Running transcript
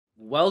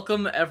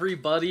Welcome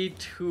everybody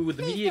to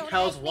the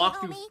TheMediaCows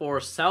walkthrough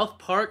for South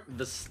Park: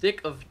 The Stick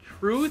of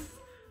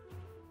Truth.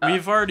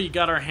 We've already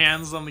got our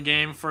hands on the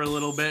game for a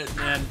little bit,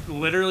 and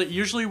literally,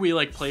 usually we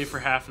like play for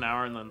half an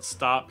hour and then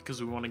stop because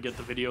we want to get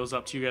the videos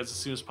up to you guys as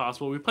soon as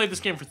possible. We played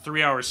this game for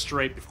 3 hours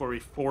straight before we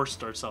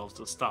forced ourselves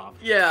to stop.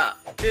 Yeah,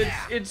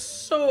 it's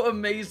so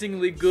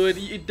amazingly good.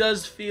 It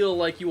does feel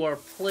like you are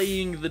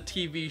playing the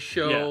TV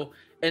show,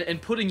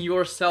 and putting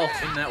yourself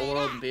in that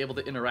world and be able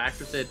to interact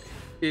with it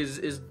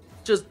is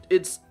just,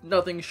 it's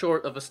nothing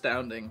short of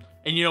astounding.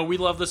 And you know, we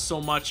love this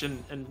so much,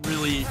 and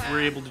really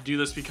we're able to do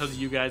this because of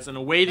you guys, and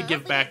a way to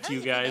give back to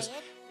you guys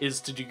is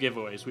to do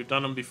giveaways. We've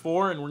done them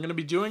before, and we're going to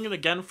be doing it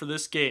again for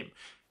this game.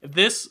 If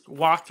this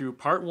walkthrough,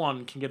 part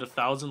 1, can get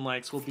 1,000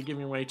 likes, we'll be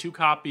giving away 2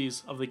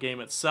 copies of the game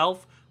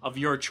itself, of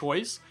your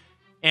choice.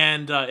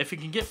 And if it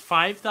can get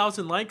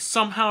 5,000 likes,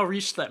 somehow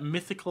reach that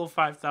mythical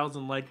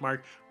 5,000 like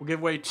mark, we'll give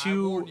away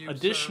 2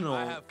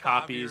 additional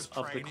copies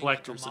of the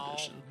collector's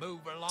edition.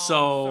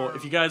 So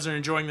if you guys are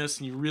enjoying this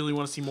and you really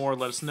want to see more,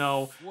 let us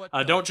know.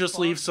 Don't just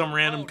leave some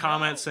random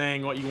comment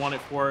saying what you want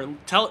it for.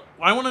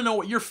 I want to know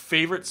what your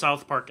favorite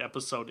South Park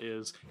episode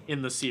is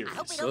in the series.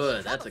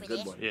 Good, that's a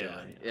good one.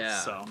 Yeah.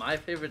 So my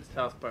favorite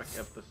South Park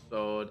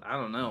episode, I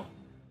don't know.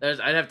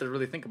 I'd have to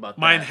really think about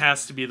that. Mine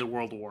has to be the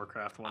World of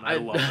Warcraft one. I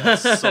love that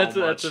so much.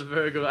 That's a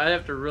very good one. I'd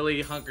have to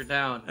really hunker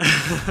down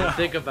and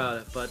think about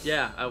it. But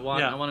yeah, I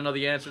want to know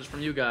the answers from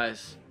you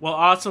guys. Well,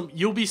 awesome.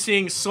 You'll be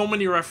seeing so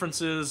many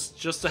references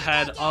just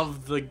ahead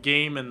of the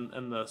game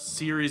and the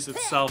series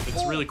itself.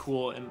 It's really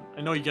cool, and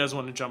I know you guys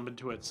want to jump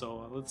into it,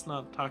 so let's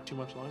not talk too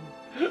much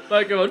longer.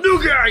 Like a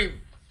new game!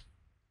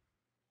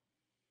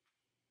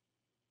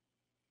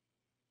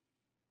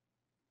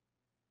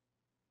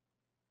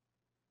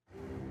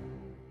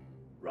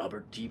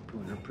 Robert T.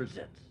 Pooner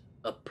presents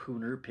a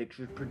Pooner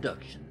Pictures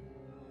production.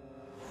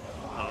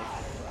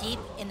 Deep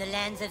in the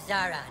lands of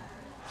Zaron,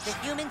 the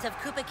humans of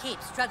Koopa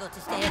Keep struggle to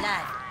stay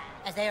alive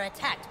as they are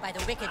attacked by the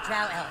wicked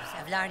drow elves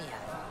of Larnia.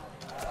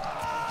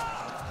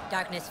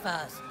 Darkness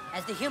falls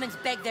as the humans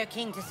beg their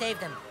king to save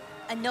them,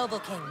 a noble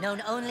king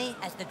known only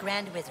as the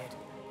Grand Wizard.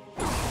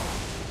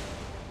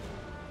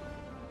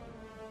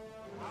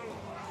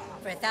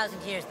 For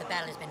 1,000 years, the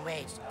battle has been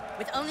waged,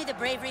 with only the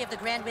bravery of the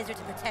Grand Wizard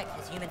to protect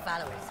his human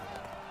followers.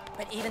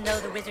 But even though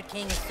the Wizard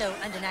King is so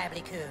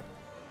undeniably cool,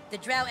 the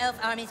Drow Elf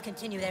armies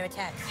continue their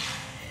attacks.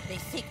 They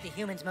seek the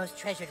humans' most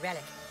treasured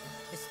relic,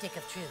 the Stick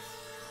of Truth.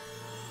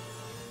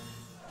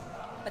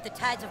 But the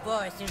tides of war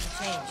are soon to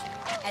change,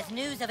 as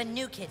news of a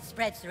new kid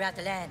spreads throughout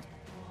the land.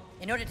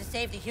 In order to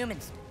save the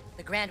humans,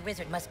 the Grand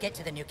Wizard must get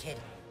to the new kid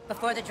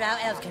before the Drow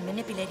Elves can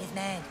manipulate his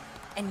mind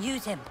and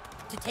use him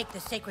to take the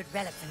sacred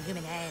relic from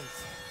human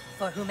hands.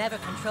 For whomever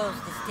controls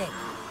the stick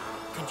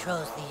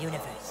controls the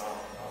universe.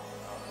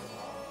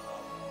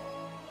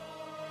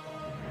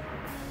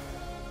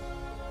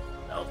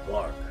 South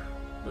Park,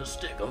 the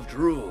Stick of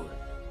Truth.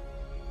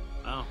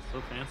 Wow,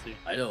 so fancy.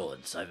 I know,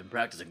 I've been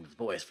practicing this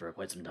voice for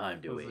quite some time,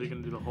 Dewey. So you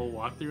can do the whole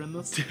walkthrough in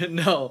this?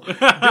 No,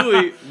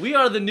 Dewey, we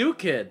are the new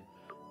kid.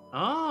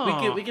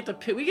 Oh. We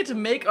get to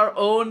make our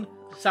own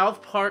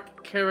South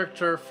Park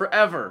character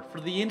forever, for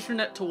the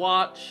internet to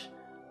watch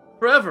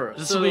forever.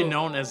 This will be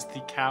known as the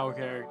cow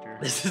character.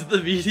 This is the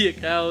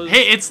TheMediaCows.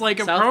 Hey, it's like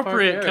South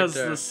appropriate Park because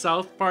character. the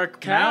South Park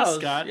Cows,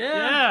 mascot. yeah.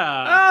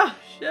 Yeah. Ah,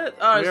 shit.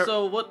 All right,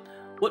 so what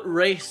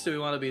race do we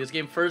want to be? This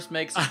game first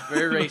makes us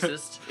very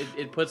racist.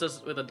 It puts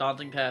us with a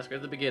daunting task right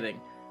at the beginning.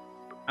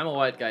 I'm a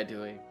white guy,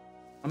 Dewey.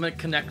 I'm gonna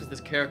connect with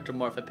this character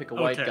more if I pick a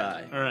white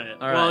guy. All right.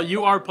 Well,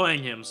 you are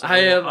playing him, so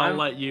I'll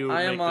let you.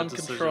 I am make on the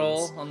control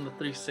decisions. on the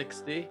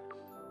 360.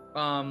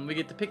 We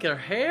get to pick our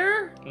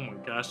hair. Oh my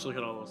gosh! Look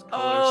at all those colors,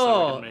 Oh,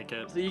 so we can make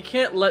it. so you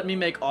can't let me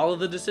make all of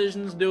the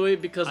decisions, Dewey,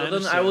 because I then I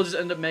understand. will just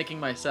end up making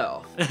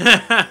myself.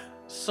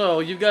 So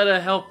you've got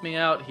to help me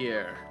out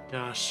here.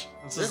 Gosh,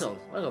 There's a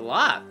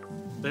lot.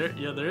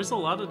 There's a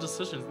lot of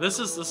decisions. This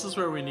is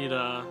where we need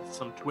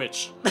some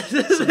Twitch,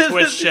 Some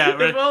Twitch chat.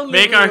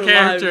 Make our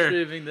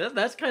character.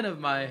 That's kind of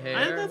my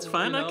hair. That's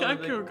fine. You know,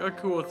 I'm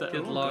cool with that.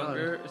 Get Oh,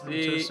 longer. God.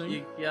 See, Interesting.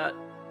 you got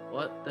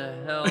what the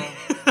hell?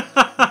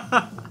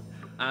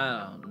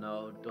 I don't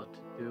know what to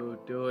do,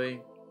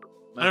 Dewey.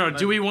 I don't know.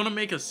 Do we want to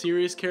make a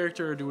serious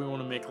character, or do we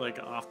want to make like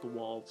an off the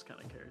walls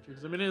kind of character?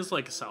 Because I mean, it is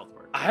like a South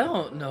Park. I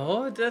don't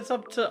know. That's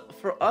up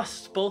for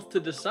us both to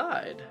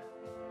decide.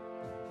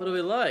 What do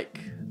we like?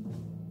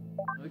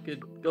 We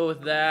could go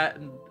with that,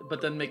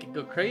 but then make it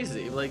go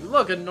crazy. Like,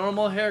 look, a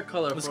normal hair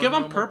color. Let's for give a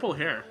him normal- purple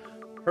hair.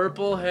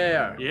 Purple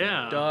hair.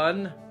 Yeah.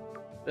 Done.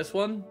 This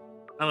one?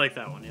 I like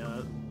that one.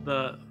 Yeah.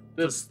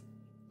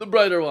 The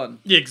brighter one.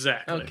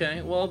 Exactly.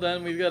 Okay, well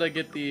then we've got to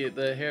get the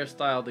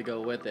hairstyle to go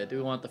with it. Do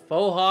we want the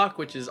faux hawk,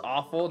 which is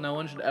awful? No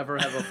one should ever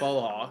have a faux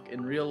hawk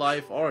in real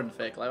life or in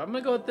fake life. I'm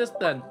gonna go with this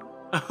then.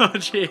 Oh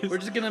jeez. We're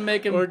just gonna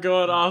make him We're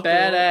going off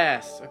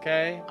badass,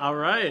 okay? All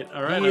right.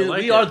 I like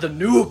We it. are the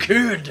new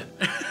kid.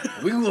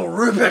 We will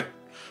rip it.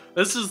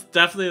 This is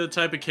definitely the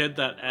type of kid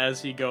that,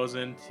 as he goes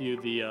into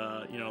the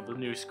the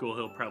new school,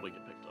 he'll probably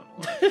get picked on.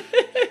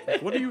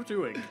 What are you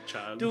doing,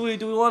 child? Do we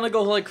want to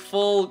go like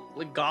full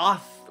like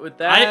goth with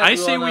that? I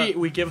say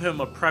we give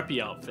him a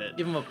preppy outfit.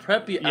 Give him a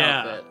preppy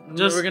outfit.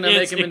 Just We're gonna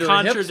make him into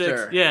a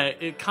hipster. Yeah,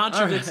 it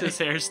contradicts his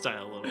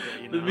hairstyle a little bit.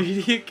 You know? The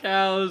Media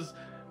Cows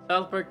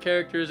South Park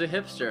character is a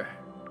hipster.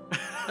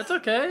 That's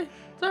okay.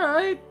 It's all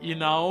right. You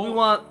know, we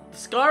want the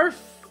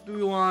scarf. Do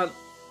we want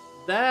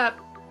that?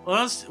 What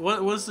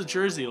does the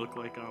jersey look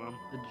like on him?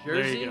 The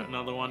jersey? There you go.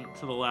 Another one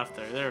to the left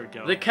there. There we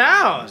go. The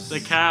cows. The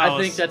cows.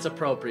 I think that's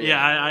appropriate.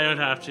 Yeah, I would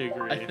have to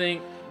agree. I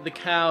think the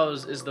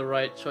cows is the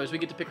right choice. We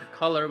get to pick a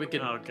color. We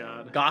could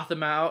goth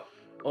them out,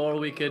 or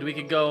we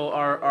could go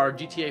our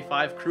GTA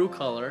 5 crew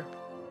color.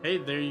 Hey,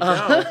 there you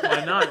go.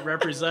 Why not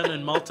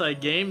representing multi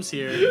games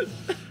here?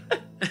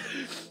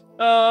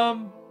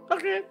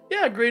 Okay.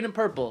 Yeah, green and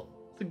purple.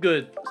 It's a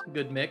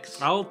good mix.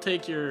 I'll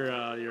take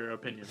your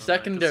opinion.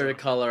 Secondary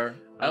color.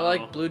 I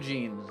like blue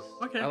jeans.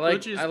 Okay, I like, blue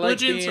jeans. I like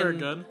blue jeans being are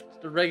good.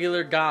 The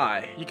regular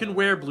guy. You can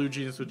wear blue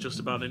jeans with just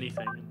about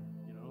anything.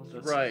 You know,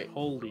 that's, right.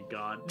 Holy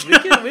God. we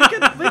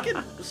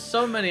can.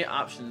 So many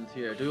options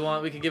here. Do we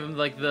want? We could give him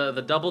like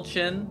the double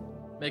chin,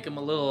 make him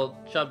a little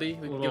chubby.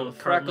 We can give him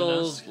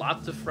freckles,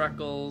 lots of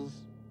freckles,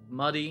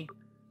 muddy,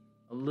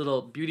 a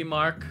little beauty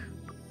mark.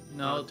 You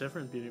know,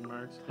 different beauty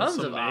marks. Tons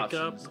some of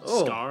makeup,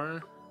 options.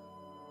 scar.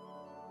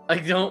 I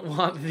don't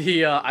want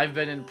the I've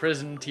been in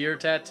prison tear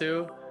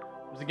tattoo.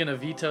 I'm just gonna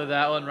veto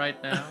that one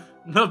right now.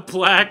 The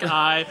black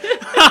eye.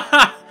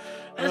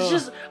 It's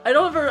just, I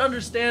don't ever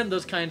understand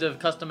those kinds of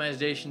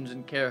customizations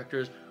in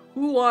characters.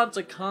 Who wants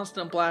a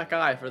constant black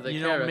eye for the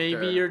character?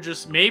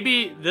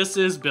 Maybe this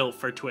is built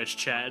for Twitch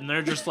chat, and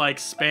they're just like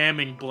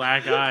spamming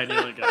black eye, and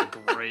you're like, oh,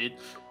 great.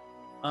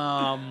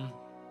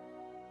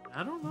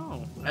 I don't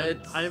know.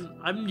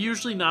 I'm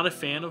usually not a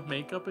fan of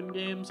makeup in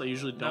games. I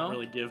usually don't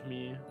really give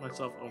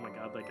myself. Oh my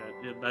God, that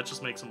guy! That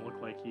just makes him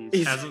look like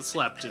he hasn't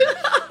slept in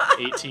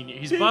 18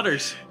 years. He's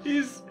Butters.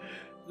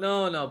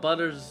 No,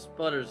 Butters.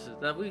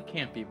 That we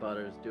can't be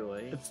Butters,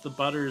 Dewey. It's the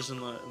Butters in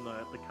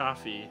the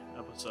coffee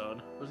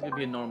episode. We're gonna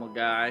be a normal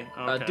guy.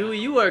 Okay. Dewey,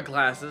 you wear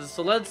glasses,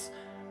 so let's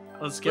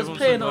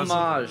pay an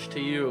homage to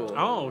you.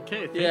 Oh,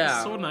 okay. Thanks.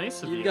 Yeah, So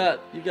nice of you. You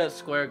got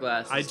square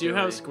glasses. I do Dewey.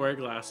 have square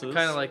glasses.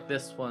 Kind of like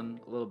this one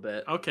a little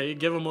bit. Okay, you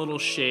give him a little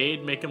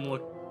shade, make him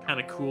look kind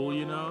of cool,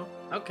 you know.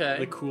 Okay.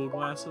 The cool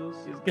glasses.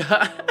 He's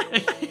got.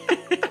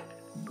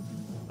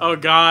 Oh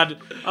God,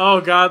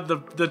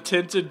 the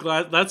tinted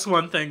glass. That's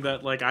one thing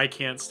that like I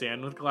can't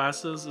stand with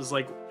glasses is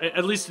like,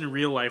 at least in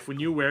real life, when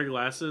you wear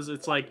glasses,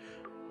 it's like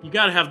you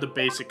gotta have the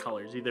basic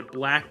colors, either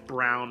black,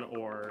 brown,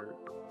 or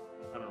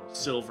I don't know,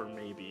 silver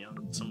maybe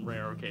on some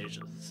rare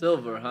occasions.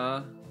 Silver,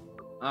 huh?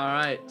 All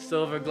right,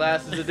 silver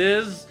glasses it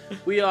is.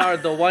 We are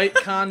the white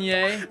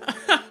Kanye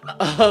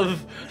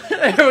of.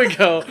 There we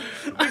go.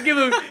 We give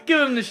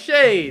him the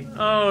shade.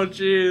 Oh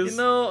jeez. You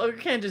know, we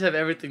can't just have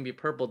everything be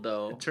purple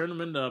though. Turn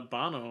him into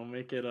Bono.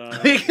 Make it.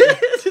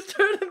 Just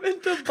turn him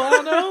into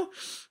Bono.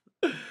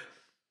 I'm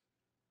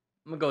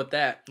gonna go with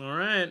that. All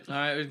right.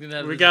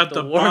 We got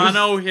the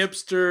Bono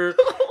hipster,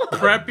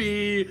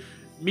 preppy,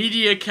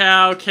 media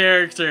cow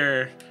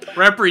character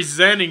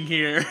representing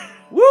here.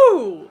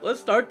 Woo! Let's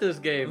start this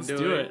game, Let's Dewey.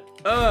 do it.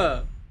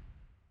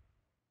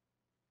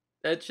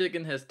 That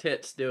chicken has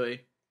tits,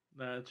 Dewey.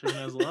 That chicken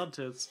has a lot of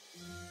tits.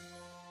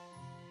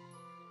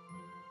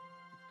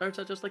 Starts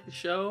out just like the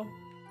show.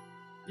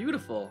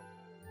 Beautiful.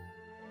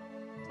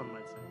 Some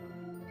might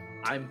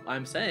say.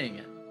 I'm saying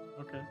it.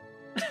 Okay.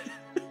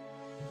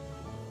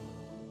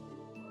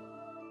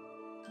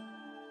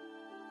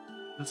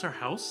 That's our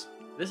house?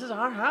 This is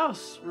our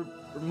house. We're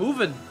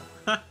moving.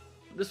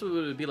 This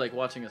would be like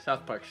watching a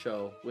South Park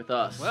show with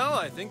us. Well,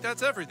 I think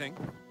that's everything.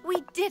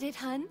 We did it,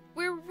 hun.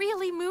 We're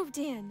really moved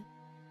in.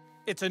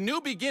 It's a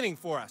new beginning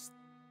for us.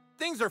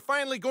 Things are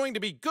finally going to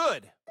be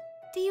good.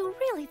 Do you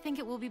really think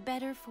it will be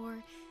better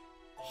for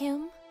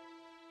him?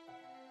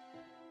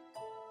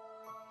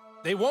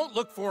 They won't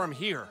look for him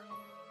here.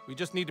 We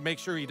just need to make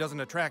sure he doesn't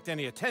attract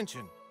any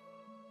attention.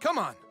 Come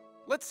on,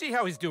 let's see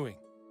how he's doing.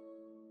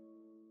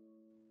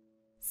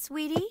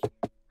 Sweetie?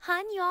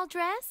 Hun, you all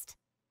dressed?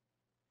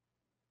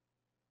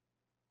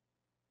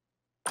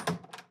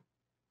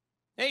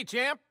 Hey,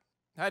 champ.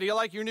 How do you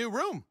like your new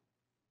room?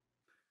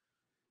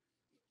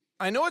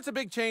 I know it's a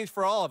big change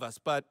for all of us,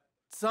 but,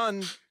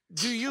 son,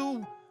 do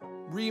you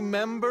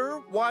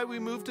remember why we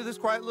moved to this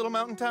quiet little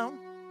mountain town?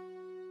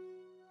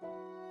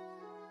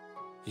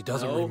 He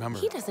doesn't remember.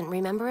 He doesn't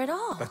remember at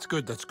all. That's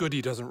good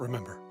he doesn't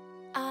remember.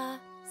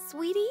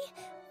 Sweetie,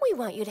 we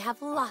want you to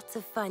have lots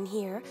of fun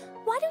here.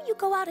 Why don't you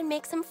go out and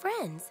make some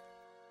friends?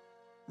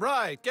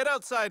 Right, get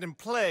outside and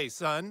play,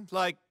 son,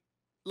 like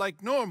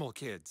normal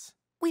kids.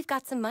 We've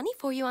got some money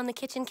for you on the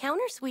kitchen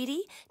counter,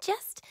 sweetie.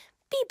 Just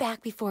be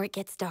back before it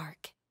gets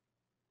dark.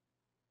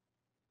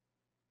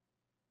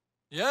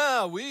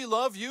 Yeah, we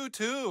love you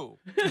too.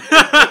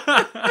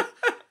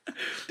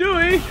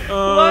 Dewey!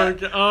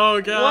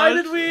 Oh god! Why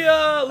did we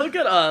look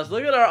at us?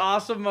 Look at our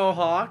awesome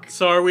mohawk.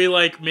 So are we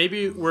like,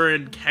 maybe we're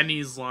in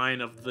Kenny's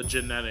line of the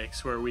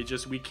genetics where we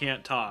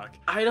can't talk?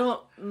 I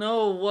don't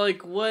know,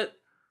 like what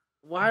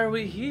Why are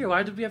we here?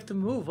 Why did we have to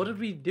move? What did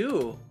we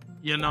do?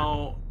 You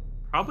know,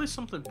 probably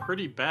something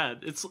pretty bad.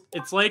 It's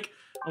like,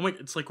 oh my,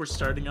 it's like we're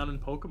starting out in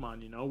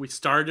Pokemon. You know, we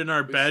start in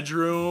our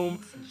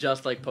bedroom,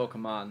 just like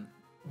Pokemon.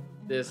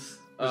 There's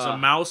a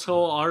mouse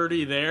hole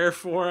already there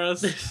for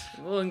us.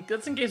 Well,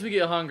 that's in case we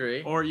get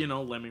hungry. Or, you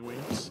know,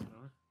 Lemmiwinks. You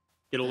know,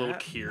 get a little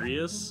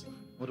curious.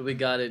 What do we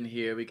got in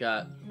here? We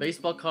got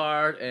baseball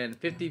card and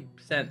 50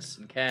 cents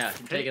in cash.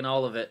 I'm taking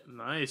all of it.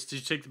 Nice. Did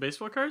you take the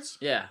baseball cards?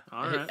 Yeah.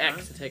 All I right. hit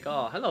X to take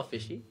all. Hello,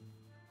 fishy.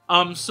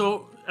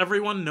 So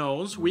everyone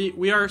knows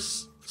we are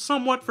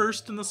somewhat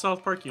versed in the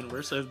South Park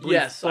universe. I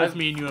believe both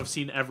me and you have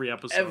seen every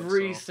episode.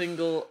 Every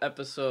single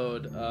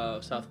episode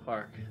of South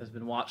Park has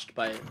been watched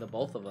by the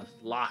both of us.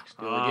 Locked.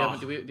 Do you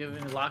have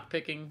any lock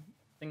picking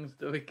things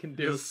that we can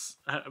do?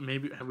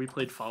 Maybe have we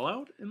played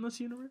Fallout in this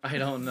universe? I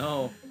don't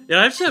know.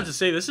 Yeah, I just have to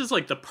say this is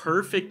like the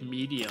perfect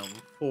medium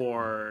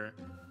for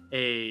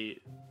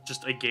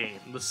just a game.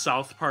 The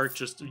South Park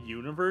just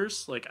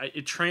universe, like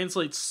it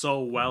translates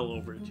so well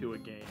over to a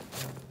game.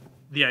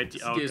 The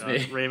idea. Excuse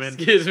me, Raymond.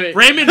 Excuse me.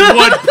 Raymond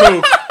would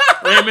poop.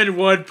 Raymond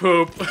would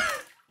poop.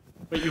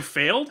 Wait, you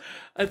failed?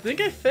 I think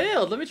I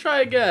failed. Let me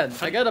try again.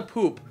 I gotta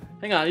poop.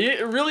 Hang on.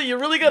 You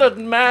really gotta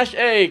mash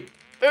A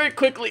very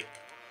quickly.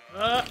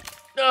 I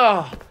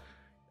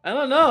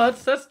don't know.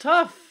 That's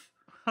tough.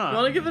 Huh. You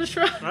wanna give it a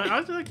try?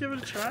 I'll give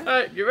it a try. All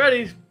right, get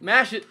ready.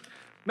 Mash it.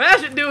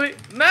 Mash it, Dewey.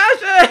 Mash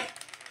it.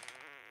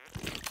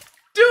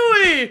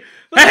 Dewey.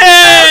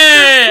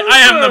 Hey!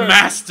 I am the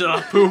master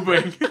of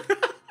pooping.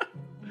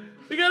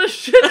 We got a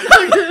shit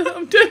nugget.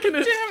 I'm taking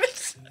it. Damn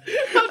it.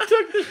 I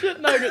took the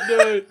shit nugget,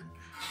 Dewey.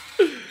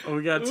 Oh,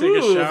 we gotta take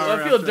a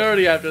shower. I feel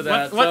dirty after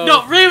that. What? So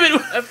No,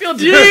 Raymond! I feel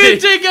dirty. You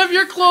need to take off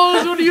your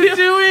clothes. What are you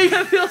doing?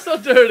 I feel so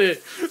dirty.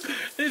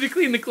 I need to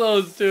clean the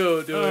clothes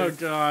too, Dewey. Oh,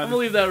 God. I'm gonna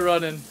leave that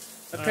running.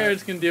 My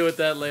parents can deal with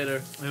that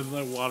later. And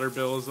the water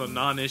bill is a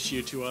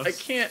non-issue to us. I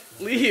can't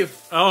leave.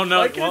 Oh, no.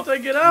 Why can't I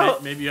get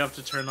out? Maybe you have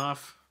to turn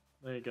off.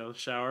 There you go,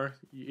 shower.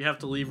 You have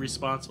to leave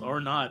responsible or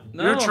not.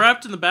 No. You're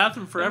trapped in the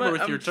bathroom forever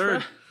with your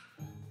turd.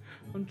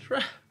 I'm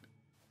trapped.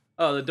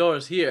 Oh, the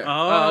door's here.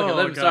 Oh, okay.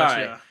 I'm gotcha.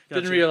 sorry. Gotcha.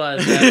 Didn't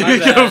realize that. My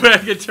bad. Go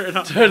back and turn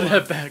off. Turn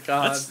that back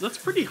on. That's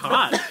pretty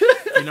hot.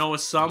 You know,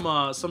 with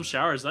some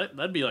showers,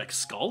 that'd be like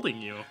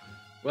scalding you.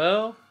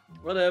 Well,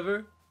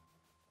 whatever.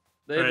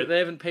 They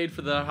haven't paid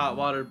for the hot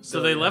water bill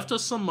So they yet. left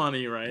us some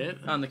money, right?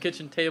 On the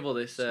kitchen table,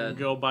 they So said.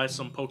 go buy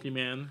some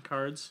Pokemon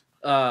cards.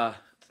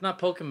 It's not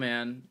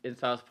Pokemon in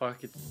South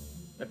Park. It's,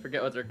 I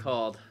forget what they're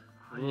called.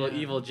 Little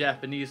evil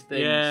Japanese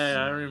things.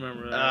 Yeah, I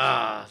remember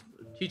that.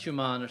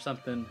 Chichumon or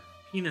something.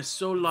 Penis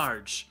so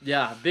large.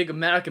 Yeah, big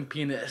American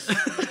penis.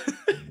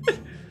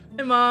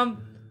 Hey,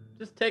 Mom.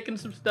 Just taking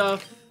some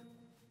stuff.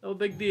 No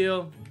big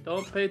deal.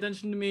 Don't pay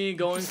attention to me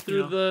going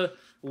through the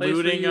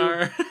looting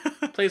our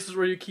places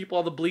where you keep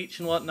all the bleach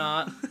and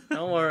whatnot.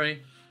 Don't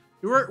worry.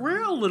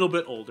 We're a little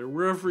bit older.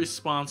 We're of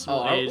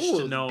responsible age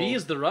to know. B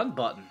is the run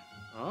button.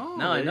 Oh,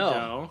 now I know.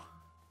 Go.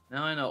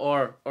 Now I know.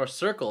 Or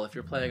circle if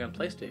you're playing on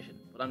PlayStation.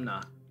 But I'm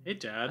not. Hey,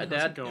 Dad. Hi, How's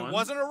Dad. it going? It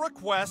wasn't a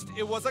request,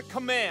 it was a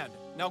command.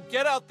 Now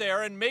get out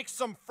there and make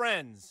some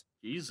friends.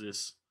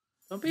 Jesus.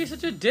 Don't be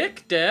such a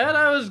dick, Dad.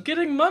 I was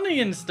getting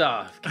money and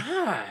stuff.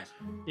 God.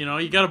 You know,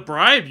 you gotta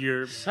bribe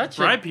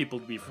people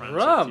to be friends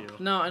Rump. with you.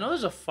 No, I know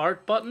there's a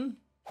fart button.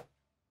 I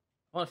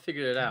want to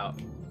figure it out.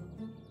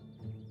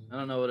 I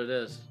don't know what it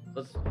is.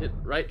 Let's hit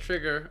right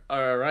trigger,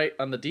 or right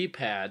on the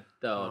D-pad,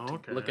 though,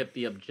 to look at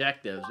the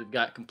objectives. We've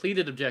got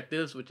completed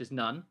objectives, which is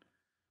none.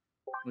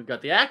 We've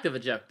got the active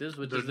objectives,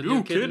 which is the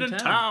new kid in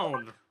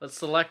town. Let's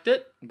select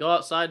it, and go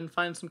outside and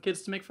find some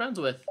kids to make friends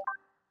with.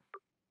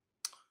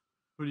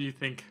 Who do you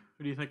think?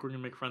 Who do you think we're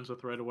gonna make friends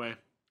with right away?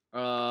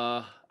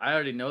 I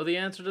already know the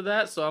answer to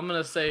that, so I'm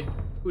gonna say,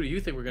 who do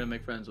you think we're gonna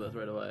make friends with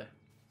right away?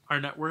 Our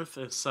net worth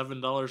is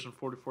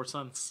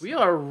 $7.44. We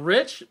are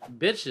rich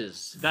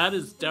bitches. That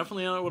is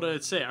definitely not what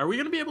I'd say. Are we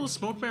gonna be able to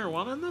smoke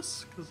marijuana in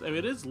this? Because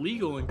it is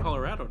legal in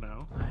Colorado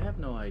now. I have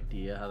no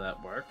idea how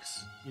that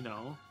works. You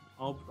know,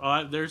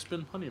 there's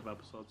been plenty of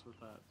episodes with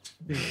that.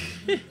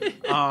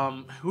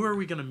 Who are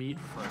we gonna meet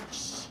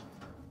first?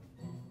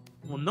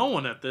 Well, no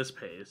one at this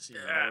pace. You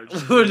know,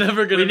 we're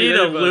never gonna. We need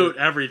to loot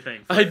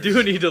everything first. I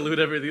do need to loot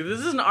everything.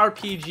 This is an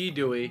RPG,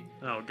 Dewey.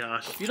 Oh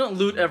gosh. If you don't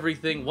loot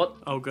everything, what?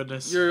 Oh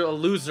goodness. You're a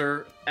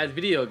loser at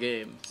video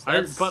games.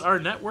 But our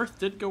net worth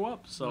did go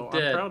up, so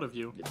I'm proud of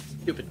you. You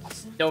stupid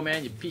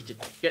snowman, you piece of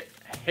shit.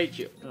 I hate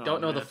you. Oh,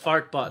 Don't know the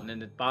fart button,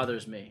 and it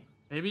bothers me.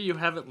 Maybe you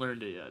haven't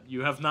learned it yet.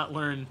 You have not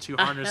learned to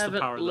harness the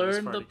power of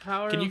this party.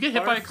 Can you get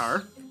hit by a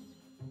car?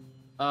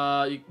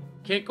 You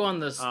can't go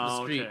on the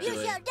street. You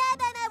shall die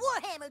by my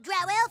warhammer, Drow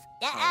Elf.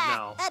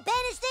 No. I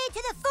banish thee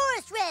to the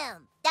forest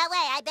realm. That way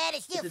I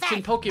banish you It's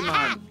in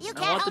Pokemon. You I can't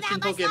want hold the out Chin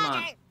much Pokemon.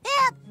 longer.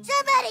 Help!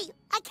 Somebody!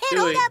 I can't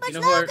Dewey, hold out much you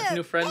know who longer. our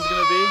new friend's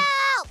gonna be?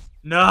 Help!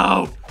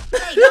 No!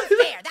 Hey, no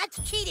fair. That's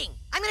cheating.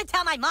 I'm gonna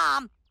tell my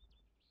mom.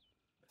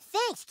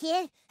 Thanks,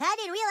 kid. I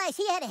didn't realize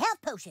he had a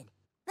health potion.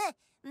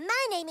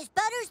 My name is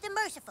Butters the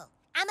Merciful.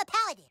 I'm a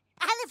paladin.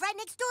 I live right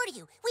next door to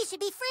you. We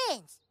should be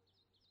friends.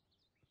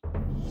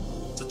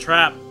 It's a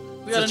trap.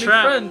 We got It's a a new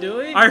trap. friend,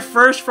 Dewey. Our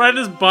first friend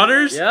is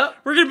Butters? Yep.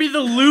 We're gonna be the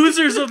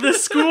losers of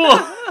this school.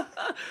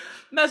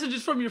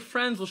 Messages from your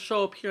friends will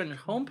show up here on your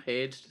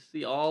homepage to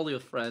see all your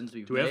friends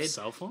we've Do we made. have a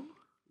cell phone?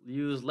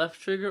 Use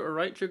left trigger or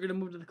right trigger to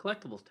move to the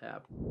collectibles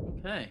tab.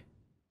 Okay.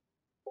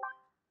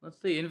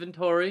 Let's see,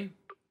 inventory.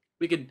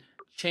 We can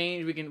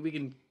change, we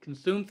can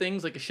consume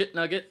things like a shit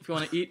nugget if you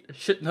want to eat a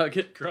shit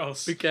nugget.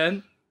 Gross. We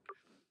can.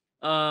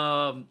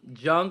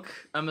 Junk.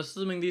 I'm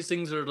assuming these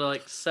things are to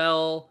like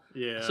sell.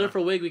 Yeah. Surfer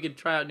wig, we could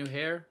try out new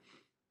hair.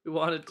 If we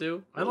wanted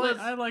to.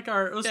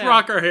 Let's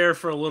rock our hair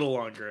for a little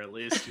longer at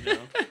least, you know.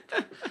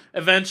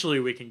 Eventually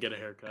we can get a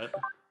haircut.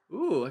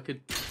 Ooh, I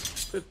could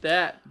put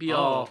that. Be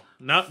all.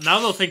 Now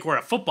they'll think we're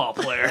a football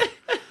player.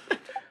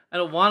 I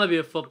don't want to be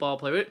a football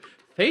player. Wait,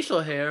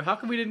 facial hair? How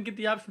come we didn't get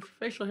the option for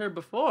facial hair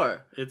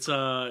before? It's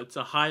a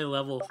high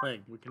level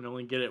thing. We can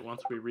only get it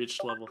once we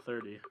reach level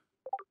 30.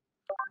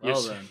 Well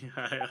Yes,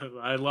 then.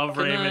 I love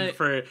Can Raymond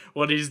for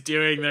what he's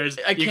doing. You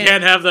can't-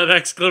 can't have that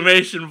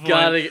exclamation point.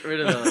 Gotta get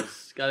rid of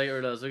those. Gotta get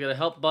rid of those. We gotta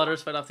help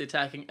Butters fight off the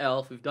attacking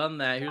elf. We've done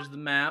that. Here's the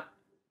map.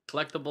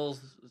 Collectibles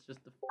is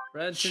just the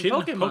red Shin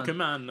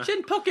Pokemon.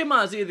 Shin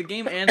Pokemon. See, the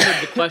game answered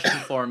the question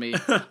for me.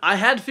 I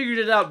had figured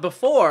it out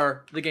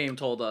before the game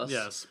told us.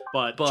 Yes,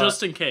 but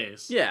just in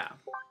case. Yeah.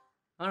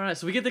 Alright,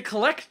 so we get to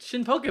collect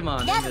Shin Pokemon. Now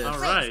in that this. we're All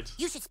friends, right.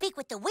 you should speak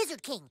with the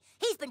Wizard King.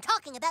 He's been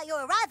talking about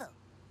your arrival.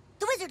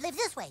 The wizard lives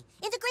this way,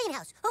 in the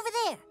greenhouse, over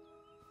there.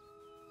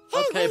 Hey,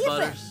 Okay, where you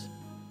Butters. from?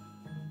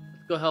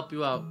 Let's go help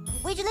you out.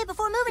 Where'd you live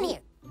before moving here?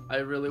 I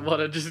really want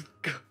to just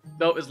go.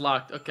 No, it's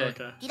locked. Okay.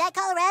 Okay. You like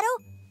Colorado?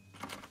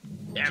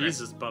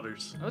 Jesus,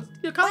 Butters. Your Why are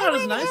you Colorado's wearing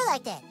your nice. hair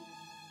like that?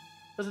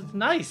 Because it's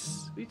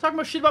nice. Are you talking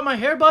about shit about my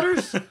hair,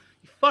 Butters? You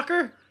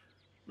fucker.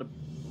 I'm gonna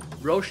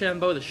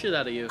Rochambeau the shit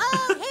out of you.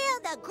 Oh,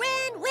 hail the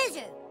Grand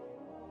Wizard!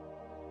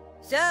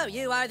 So,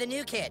 you are the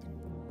new kid.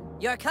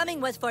 Your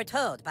coming was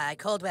foretold by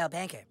Coldwell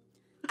Banker.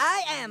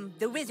 I am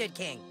the Wizard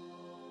King.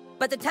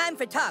 But the time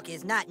for talk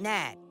is not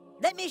now.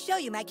 Let me show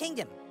you my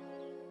kingdom.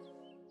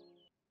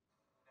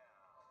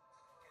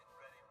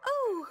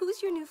 Oh,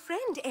 who's your new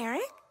friend,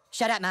 Eric?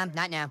 Shut up, Mom.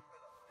 Not now.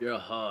 You're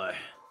high.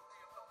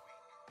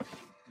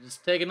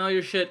 Just taking all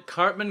your shit.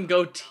 Cartman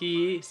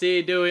goatee.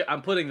 See, Dewey,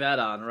 I'm putting that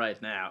on right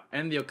now.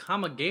 And the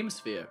Okama Game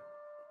Sphere.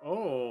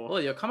 Oh.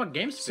 Oh, the Okama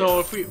Game Sphere. So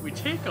if we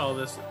take all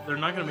this, they're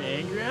not going to be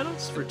angry at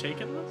us for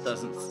taking this?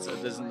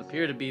 doesn't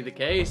appear to be the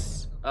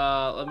case.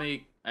 Let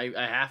me. I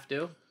have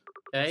to.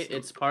 Okay,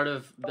 it's part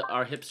of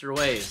our hipster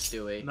ways,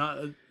 Dewey.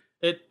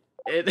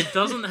 It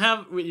doesn't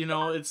have, you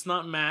know, it's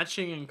not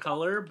matching in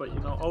color, but, you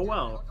know, oh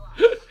well.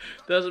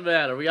 Doesn't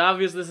matter. We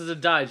obviously this is a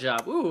dye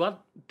job. Ooh, I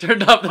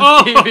turned off the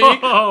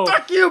TV.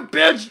 Fuck you,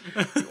 bitch!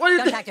 What do you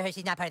Don't think? talk to her.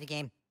 She's not part of the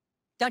game.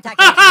 Don't talk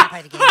to her. She's not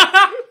part of the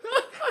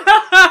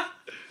game.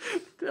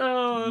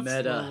 Oh, that's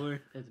Meta. lovely.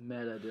 It's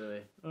meta,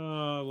 Dewey.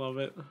 Oh, I love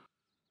it.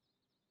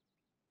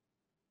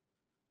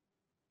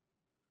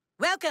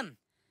 Welcome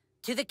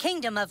to the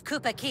kingdom of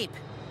Koopa Keep.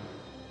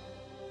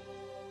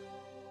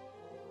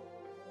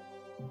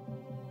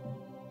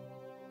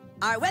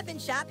 Our weapon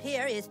shop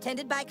here is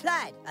tended by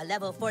Clyde, a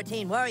level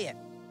 14 warrior.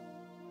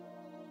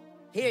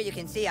 Here you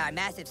can see our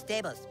massive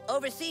stables,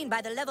 overseen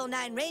by the level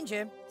 9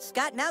 ranger,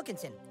 Scott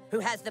Malkinson, who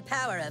has the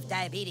power of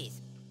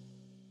diabetes.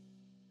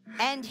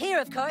 And here,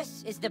 of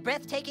course, is the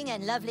breathtaking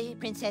and lovely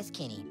Princess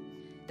Kenny,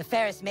 the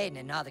fairest maiden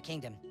in all the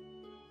kingdom.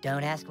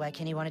 Don't ask why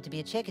Kenny wanted to be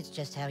a chick, it's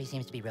just how he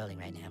seems to be rolling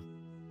right now.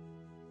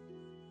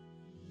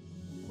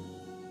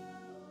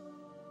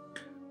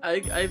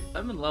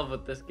 I'm in love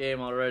with this game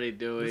already,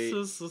 Dewey.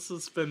 This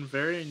has been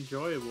very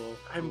enjoyable.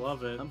 I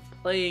love it. I'm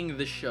playing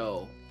the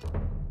show,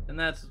 and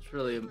that's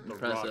really The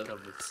impressive. rock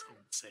of its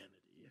insanity.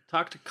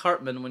 Talk to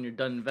Cartman when you're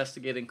done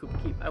investigating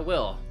Koopa Keep. I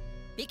will.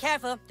 Be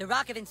careful, the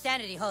Rock of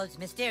Insanity holds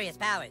mysterious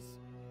powers.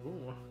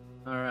 Ooh.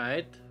 All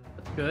right,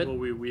 that's good. Will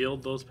we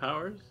wield those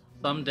powers?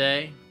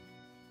 Someday,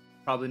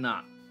 probably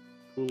not.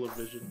 Pool of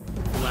Vision.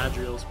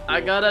 Galadriel's pool.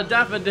 I got a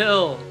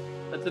daffodil.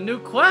 That's a new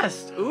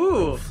quest.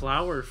 Ooh.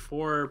 Flower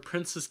for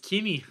Princess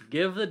Kenny.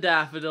 Give the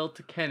daffodil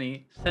to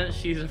Kenny since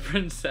she's a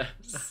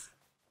princess.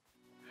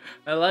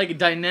 I like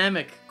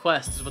dynamic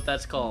quest is what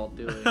that's called,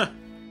 Dewey.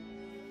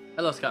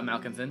 Hello, Scott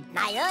Malkinson.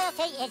 My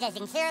loyalty is as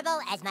incurable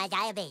as my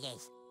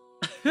diabetes.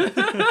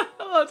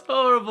 Oh, that's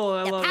horrible.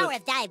 I The love power it.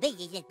 of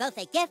diabetes is both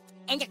a gift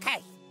and a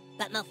curse,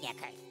 but mostly a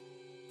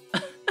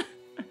curse.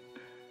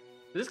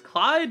 Is this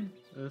Clyde?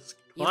 That's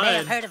You may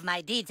have Clyde. heard of my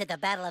deeds at the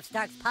Battle of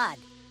Stark's Pod.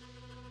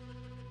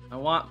 I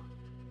want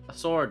a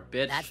sword,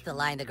 bitch. That's the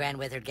line the Grand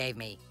Wizard gave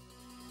me.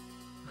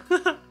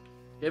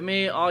 Give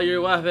me all your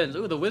weapons.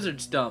 Ooh, the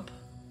wizard stump.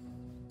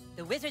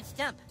 The Wizard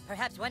Stump.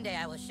 Perhaps one day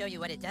I will show you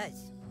what it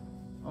does.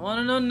 I want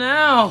to know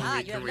now. Ah, Wait,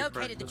 you can have we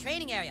located the practice?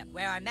 training area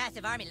where our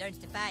massive army learns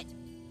to fight.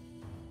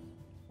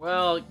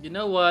 Well, you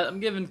know what? I'm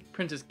giving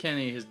Princess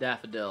Kenny his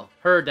daffodil.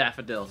 Her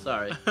daffodil,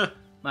 sorry.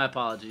 My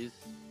apologies.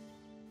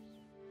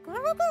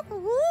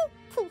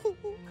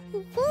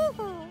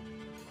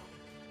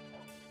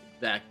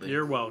 Exactly.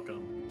 You're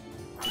welcome.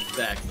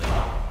 Exactly.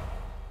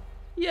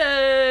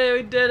 Yay,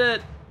 we did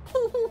it!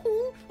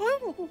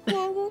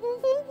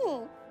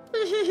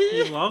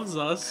 He loves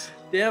us.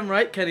 Damn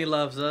right Kenny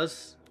loves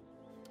us.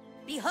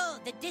 Behold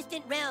the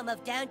distant realm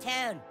of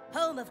downtown,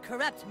 home of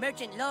corrupt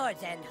merchant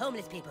lords and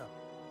homeless people.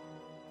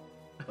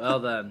 Well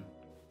then.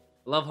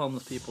 Love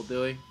homeless people,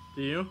 Dewey.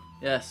 Do you?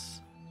 Yes.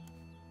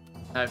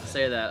 I have to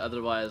say that,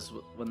 otherwise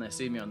when they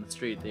see me on the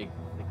street, they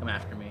come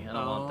after me. I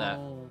don't want that.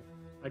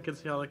 I can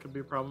see how that could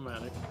be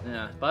problematic.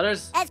 Yeah.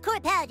 Butters? As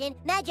court paladin,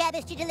 my job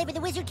is to deliver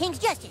the Wizard King's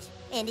justice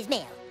and his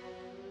mail.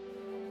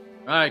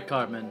 Alright,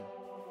 Cartman.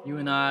 You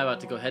and I are about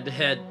to go head to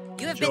head.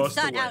 You have been Just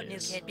sought the out, new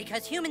ways. kid,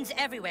 because humans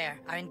everywhere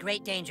are in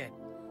great danger.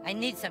 I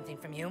need something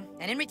from you,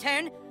 and in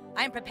return,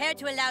 I am prepared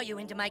to allow you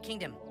into my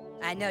kingdom.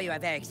 I know you are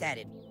very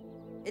excited.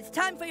 It's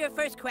time for your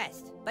first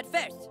quest, but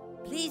first,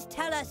 please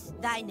tell us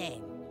thy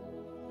name.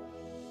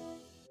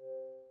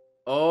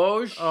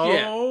 Oh shit!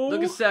 Oh.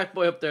 Look at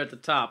Sackboy up there at the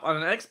top on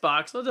an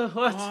Xbox.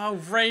 What? Oh,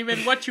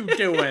 Raymond, what you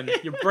doing?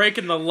 You're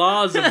breaking the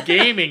laws of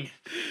gaming.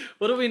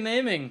 What are we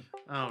naming?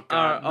 Oh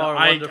God, Our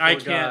I wonderful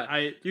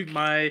can't.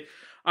 guy.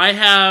 I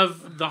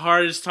have the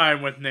hardest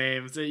time with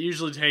names. It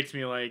usually takes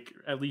me like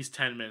at least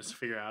 10 minutes to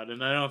figure out,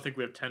 and I don't think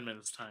we have 10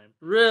 minutes time.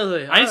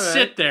 Really? I All sit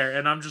right. there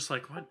and I'm just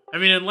like, what? I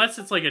mean, unless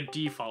it's like a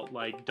default,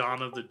 like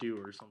Dawn of the Dew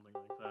or something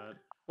like that.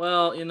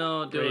 Well, you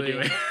know, Dewey.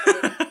 Dewey.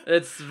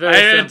 It's very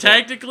simple.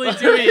 Technically,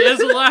 Dewey is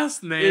a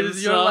last name. It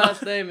is your so-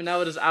 last name, and now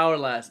it is our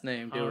last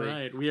name, Dewey. All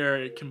right, we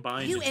are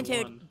combined. You into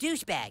entered one.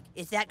 douchebag,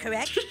 is that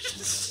correct?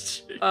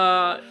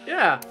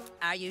 Yeah.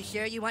 Are you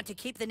sure you want to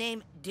keep the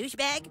name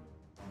douchebag?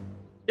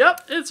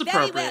 Yep. It's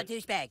Very appropriate. well,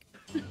 douchebag.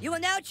 You will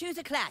now choose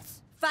a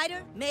class: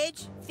 fighter,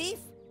 mage, thief,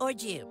 or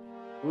Jew.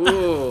 Ooh.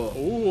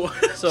 Ooh.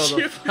 So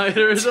the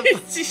fighter is a...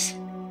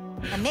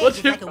 A mage What's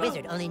is your like a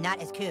wizard, only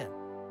not as cool.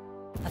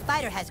 A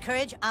fighter has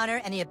courage, honor,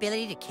 and the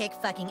ability to kick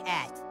fucking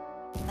ass.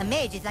 A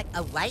mage is like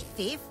a white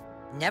thief?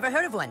 Never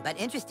heard of one, but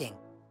interesting.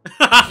 Jew,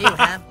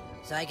 huh?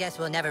 So I guess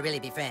we'll never really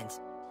be friends.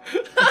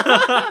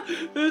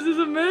 This is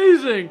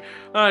amazing.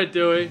 All right,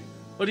 Dewey.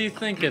 What are you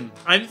thinking?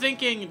 I'm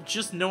thinking,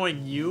 just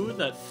knowing you,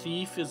 that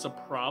thief is a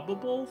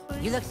probable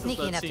thing. You look 'Cause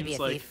sneaky that enough to be seems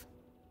a like, thief.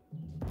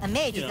 A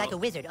mage you is like know, a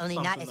wizard, only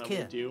not something as that we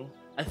cool. do.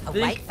 I A think...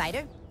 white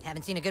fighter?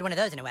 Haven't seen a good one of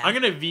those in a while. I'm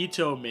gonna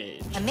veto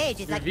mage. A mage is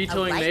You're like a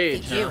vetoing white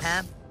mage, Jew, huh?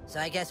 huh? So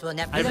I guess we'll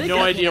never. I you have look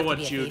no sneaky idea enough to what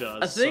be a Jew thief.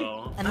 does. I think-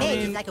 So. A mage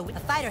is like a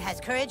fighter has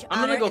courage, I'm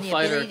honor, gonna go and the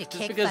fighter, ability to just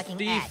kick because fucking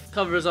thief ass.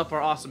 covers up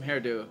our awesome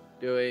hairdo,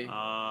 Dewey.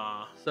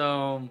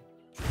 So...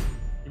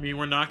 You mean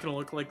we're not gonna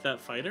look like that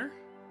fighter?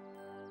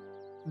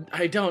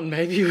 I don't.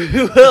 Maybe we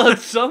will at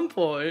some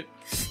point.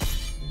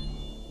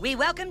 We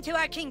welcome to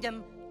our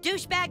kingdom,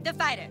 Douchebag the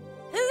Fighter.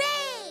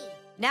 Hooray!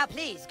 Now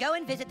please, go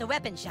and visit the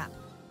weapon shop.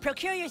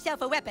 Procure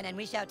yourself a weapon and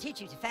we shall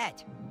teach you to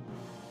fight.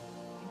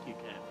 I think you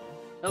can.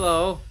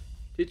 Hello.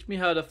 Teach me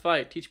how to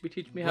fight. Teach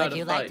me how Would to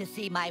you fight. like to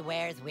see my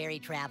wares, weary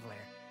traveler?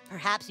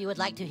 Perhaps you would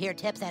like to hear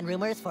tips and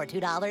rumors for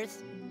 $2?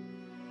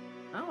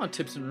 I don't want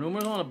tips and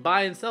rumors. I want to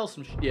buy and sell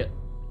some shit.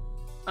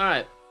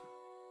 Alright.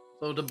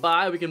 So to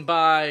buy, we can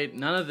buy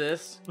none of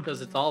this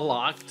because it's all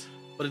locked.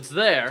 But it's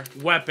there.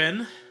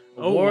 Weapon.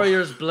 A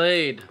warrior's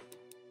blade.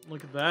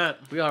 Look at that.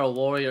 We are a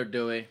warrior,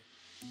 Dewey.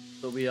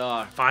 So we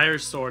are. Fire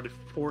sword,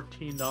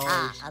 $14.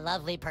 Ah, a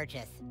lovely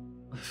purchase.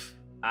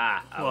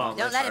 I Well, won't.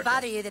 Don't let it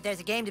bother you that there's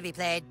a game to be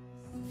played.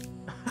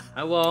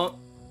 I won't.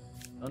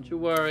 Don't you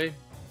worry.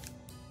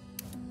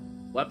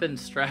 Weapon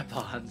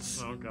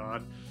strap-ons. Oh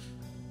God.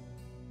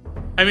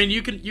 I mean,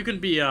 you can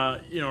be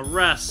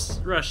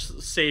rest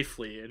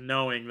safely and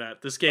knowing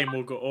that this game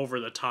will go over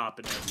the top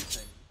and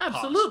everything.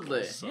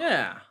 Absolutely. possible, so.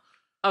 Yeah.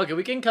 Okay,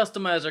 we can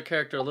customize our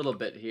character a little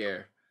bit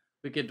here.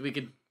 We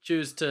could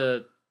choose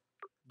to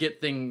get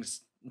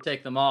things and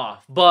take them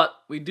off, but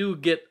we do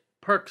get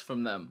perks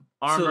from them.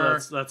 Armor.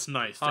 So that's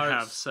nice to hearts.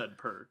 have said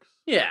perks.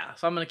 Yeah,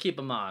 so I'm gonna keep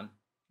them on.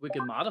 We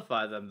can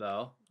modify them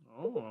though.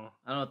 Oh.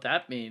 I don't know what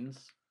that means.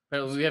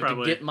 Apparently we have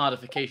Probably- to get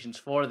modifications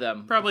for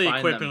them. to Probably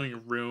find them.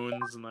 equipping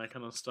runes and that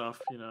kind of stuff,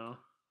 you know.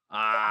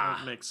 Ah,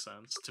 That makes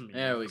sense to me.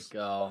 there we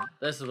go.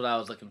 This is what I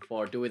was looking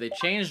for. Dewey, they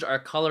changed our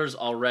colors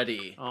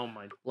already. Oh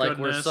my Like goodness.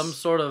 we're some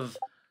sort of,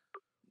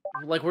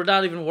 like we're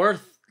not even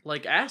worth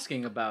like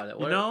asking about it.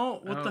 You know,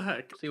 what the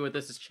heck? See what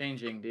this is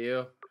changing, do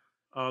you?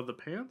 The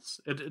pants?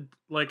 It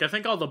like I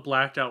think all the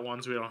blacked out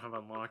ones we don't have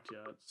unlocked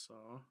yet, so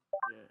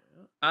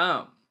yeah.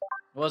 Oh,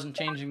 I wasn't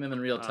changing them in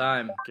real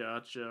time.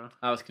 Gotcha.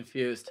 I was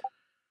confused.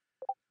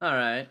 All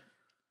right,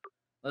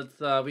 let's.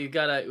 We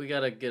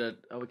gotta get a.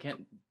 Oh, we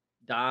can't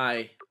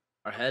dye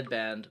our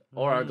headband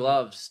or our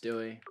gloves,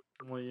 Dewey.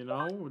 Well, you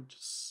know, we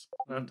just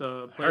have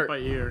to play Hurt. it by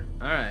ear.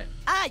 All right.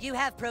 Ah, you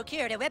have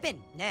procured a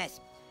weapon. Nice.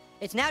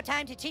 It's now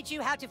time to teach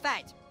you how to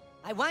fight.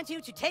 I want you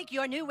to take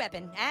your new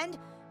weapon and,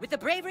 with the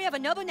bravery of a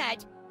noble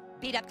knight,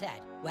 beat up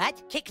Clyde.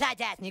 What? Kick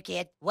Clyde's ass, new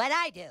kid. What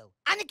I do?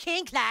 I'm the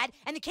king, Clyde,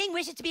 and the king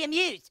wishes to be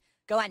amused.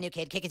 Go on, new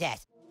kid, kick his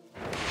ass.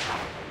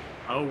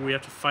 Oh, we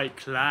have to fight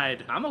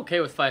Clyde. I'm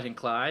okay with fighting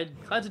Clyde.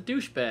 Clyde's a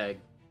douchebag.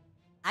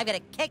 I'm gonna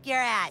kick your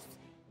ass.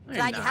 No,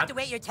 Clyde, you're you have not. to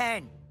wait your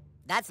turn.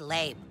 That's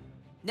lame.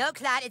 No,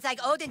 Clyde, it's like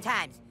olden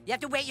times. You have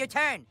to wait your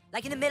turn.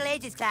 Like in the Middle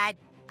Ages, Clyde.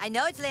 I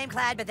know it's lame,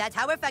 Clyde, but that's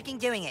how we're fucking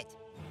doing it.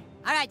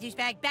 All right,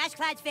 douchebag, bash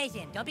Clyde's face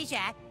in. Don't be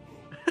shy.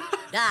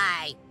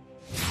 Die.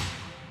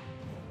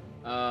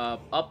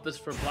 Up is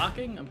for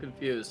blocking? I'm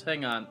confused.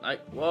 Hang on.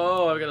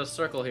 Whoa, I got a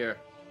circle here.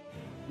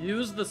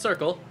 Use the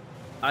circle.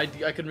 I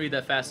can read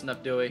that fast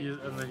enough, Dewey.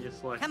 And then you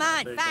select. Come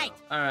on, fight.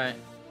 Alright.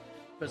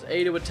 Press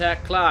A to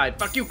attack Clyde.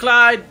 Fuck you,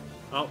 Clyde!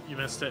 Oh, you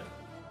missed it.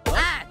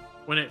 Ah!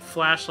 When it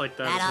flashed like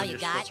that, That is all when you you're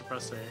got? supposed to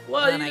press A.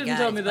 Well, Oh you my didn't God,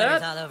 tell me it's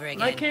butters that. all over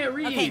And I again. can't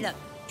read. Okay, look.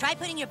 Try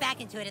putting your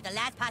back into it at the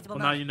last possible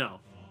Well, now moment. you know.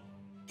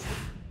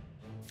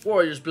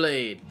 Warrior's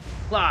Blade.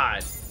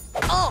 Clyde.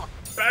 Oh!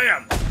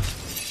 Bam!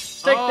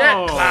 Take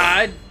that,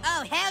 Clyde!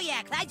 Oh, hell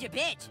yeah, Clyde's your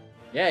bitch.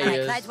 Yeah, he Alright,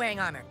 is. Clyde's wearing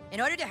armor.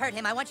 In order to hurt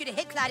him, I want you to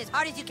hit Clyde as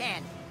hard as you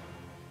can.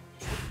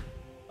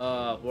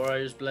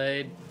 Warrior's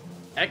Blade.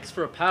 X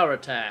for a power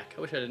attack.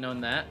 I wish I'd have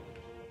known that.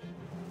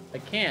 I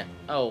can't.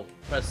 Oh,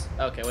 press.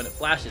 Okay, when it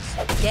flashes.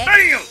 Get.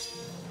 Bam!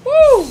 Woo!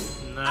 Oh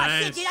shit,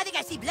 Nice. dude, I think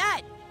I see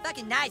blood.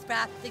 Fucking nice, bro.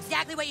 It's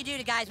exactly what you do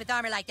to guys with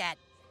armor like that.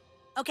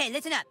 Okay,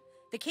 listen up.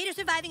 The key to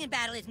surviving in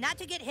battle is not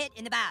to get hit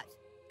in the bows.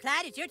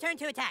 Clyde, it's your turn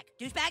to attack.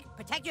 Douchebag,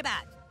 protect your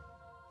bows.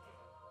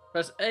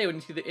 Press A when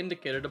you see the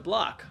indicator to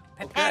block.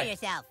 Prepare Okay.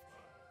 yourself.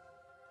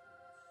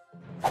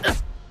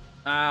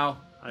 Ow.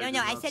 No, did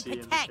I not said see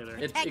protect. indicator.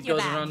 It Protect your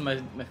goes bows. around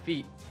my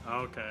feet.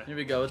 Okay. Here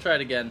we go. Let's try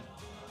it again.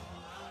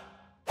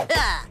 Ugh.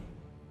 I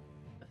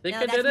think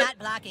No, I that's did it. not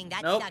blocking.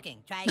 That's Nope.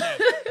 sucking. Try again.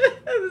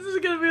 This is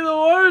gonna be the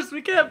worst.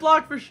 We can't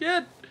block for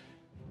shit.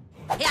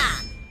 Yeah.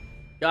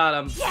 Got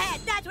him. Yeah,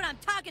 that's what I'm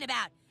talking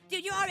about.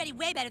 Dude, you're already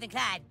way better than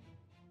Clyde.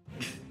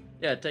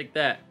 Yeah, take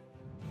that.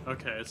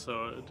 Okay,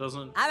 so it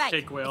doesn't All right,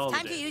 take away all it's the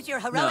time to damage. use your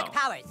heroic No.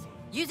 powers.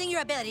 Using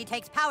your ability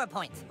takes power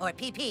points, or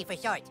PP for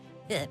short.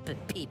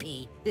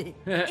 PP.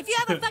 If you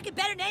have a fucking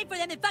better name for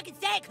them, then fucking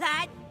say it,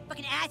 Clyde.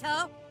 Fucking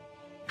asshole.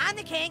 I'm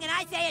the king, and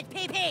I say it's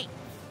PP.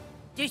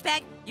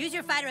 Douchebag, use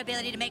your fighter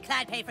ability to make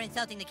Clyde pay for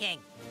insulting the king.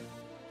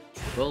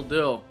 Will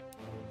do.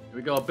 Here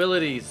we go.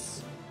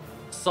 Abilities.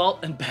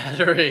 Assault and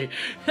battery.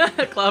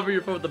 Clobber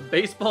your opponent with a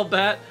baseball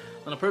bat.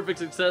 On a perfect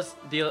success,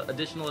 deal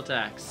additional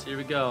attacks. Here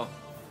we go.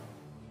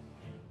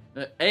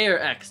 A or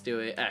X,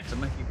 Dewey? X. I'm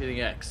gonna keep hitting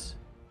X.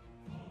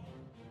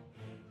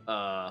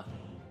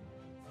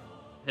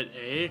 Hit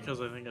A,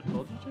 because I think I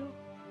told you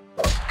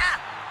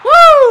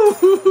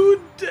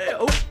Woo!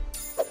 Damn! to.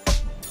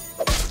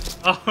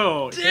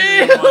 Oh,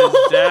 Damn! Kenny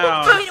was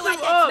down. Way to wipe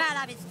him that up.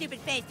 smile off his stupid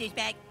face,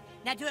 douchebag.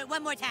 Now do it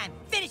one more time.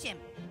 Finish him.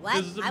 What?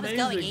 This is I was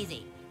going amazing.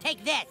 easy.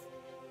 Take this.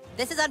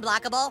 This is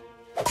unblockable.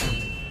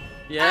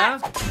 Yeah?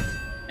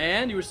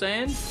 And you were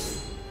saying?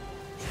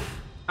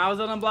 How is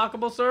that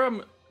unblockable, sir?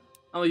 I'm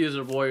gonna use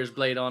a warrior's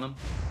blade on him.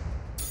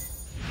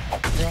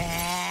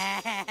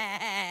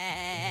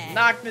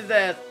 Knocked his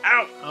ass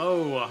out.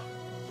 Oh.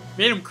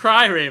 Made him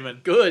cry,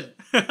 Raymond. Good.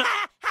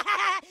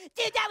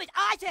 Dude, that was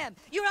awesome!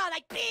 You were all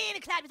like, beam,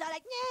 and Clyde was all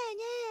like,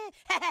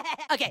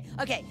 yeah.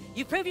 Okay,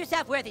 you prove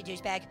yourself worthy,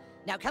 douchebag.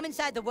 Now come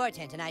inside the war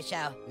tent and I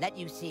shall let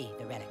you see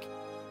the relic.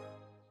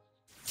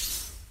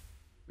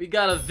 We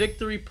got a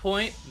victory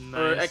point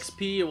or Nice.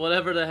 XP or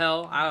whatever the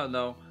hell. I don't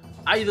know.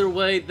 Either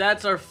way,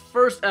 that's our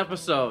first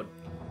episode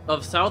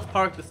of South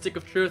Park: The Stick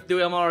of Truth.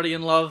 Dewey, I'm already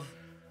in love.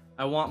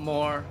 I want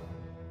more.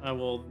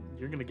 Well,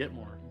 you're gonna get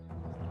more.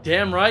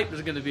 Damn right,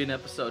 there's gonna be an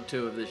episode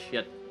 2 of this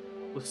shit.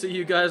 We'll see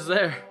you guys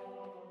there.